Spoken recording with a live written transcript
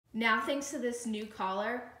Now, thanks to this new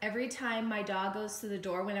collar, every time my dog goes to the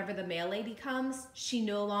door whenever the mail lady comes, she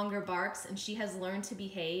no longer barks and she has learned to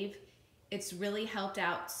behave. It's really helped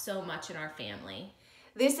out so much in our family.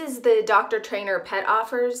 This is the Dr.Trainer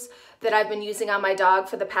Petoffers that I've been using on my dog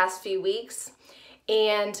for the past few weeks.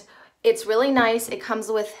 And it's really nice. It comes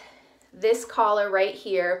with this collar right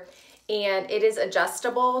here, and it is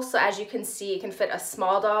adjustable. So as you can see, it can fit a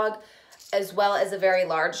small dog as well as a very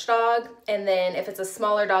large dog. And then if it's a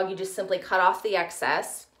smaller dog, you just simply cut off the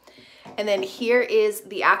excess. And then here is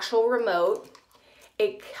the actual remote.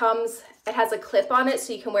 It has a clip on it,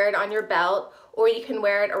 so you can wear it on your belt, or you can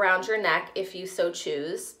wear it around your neck if you so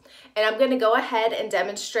choose. And I'm gonna go ahead and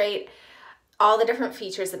demonstrate all the different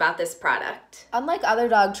features about this product. Unlike other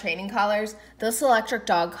dog training collars, this electric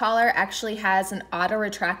dog collar actually has an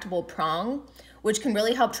auto-retractable prong, which can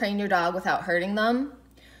really help train your dog without hurting them.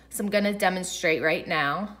 So I'm gonna demonstrate right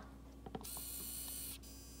now.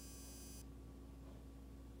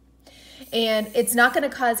 And it's not gonna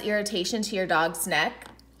cause irritation to your dog's neck,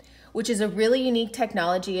 which is a really unique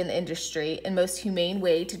technology in the industry and most humane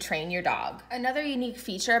way to train your dog. Another unique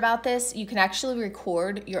feature about this, you can actually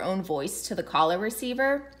record your own voice to the collar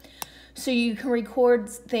receiver. So you can record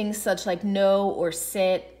things such like no or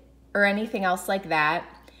sit or anything else like that.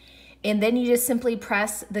 And then you just simply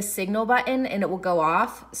press the signal button and it will go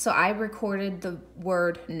off. So I recorded the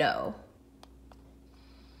word no.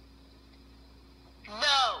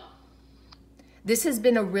 No. This has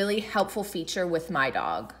been a really helpful feature with my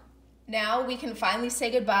dog. Now we can finally say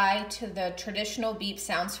goodbye to the traditional beep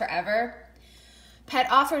sounds forever.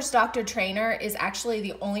 Petoffers Dr.Trainer is actually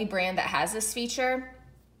the only brand that has this feature.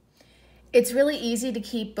 It's really easy to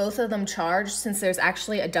keep both of them charged since there's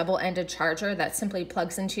actually a double-ended charger that simply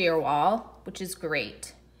plugs into your wall, which is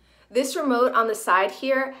great. This remote on the side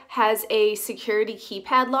here has a security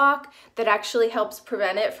keypad lock that actually helps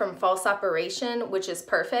prevent it from false operation, which is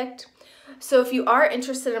perfect. So if you are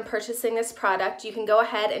interested in purchasing this product, you can go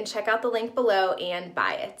ahead and check out the link below and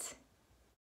buy it.